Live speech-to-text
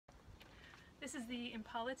This is the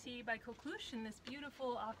Impala tee by Coqueluche in this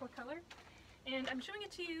beautiful aqua color. And I'm showing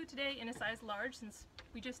it to you today in a size large since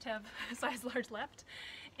we just have a size large left.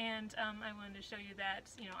 And I wanted to show you that,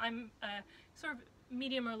 you know, I'm a sort of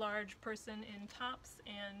medium or large person in tops,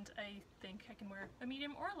 and I think I can wear a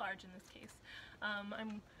medium or a large in this case.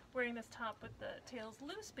 I'm wearing this top with the tails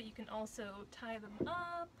loose, but you can also tie them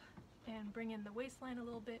up and bring in the waistline a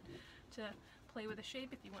little bit to play with the shape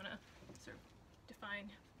if you want to sort of define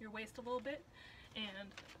your waist a little bit, and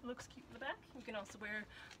it looks cute in the back. You can also wear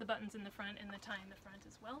the buttons in the front and the tie in the front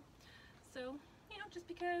as well. So, you know, just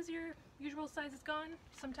because your usual size is gone,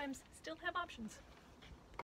 sometimes still have options.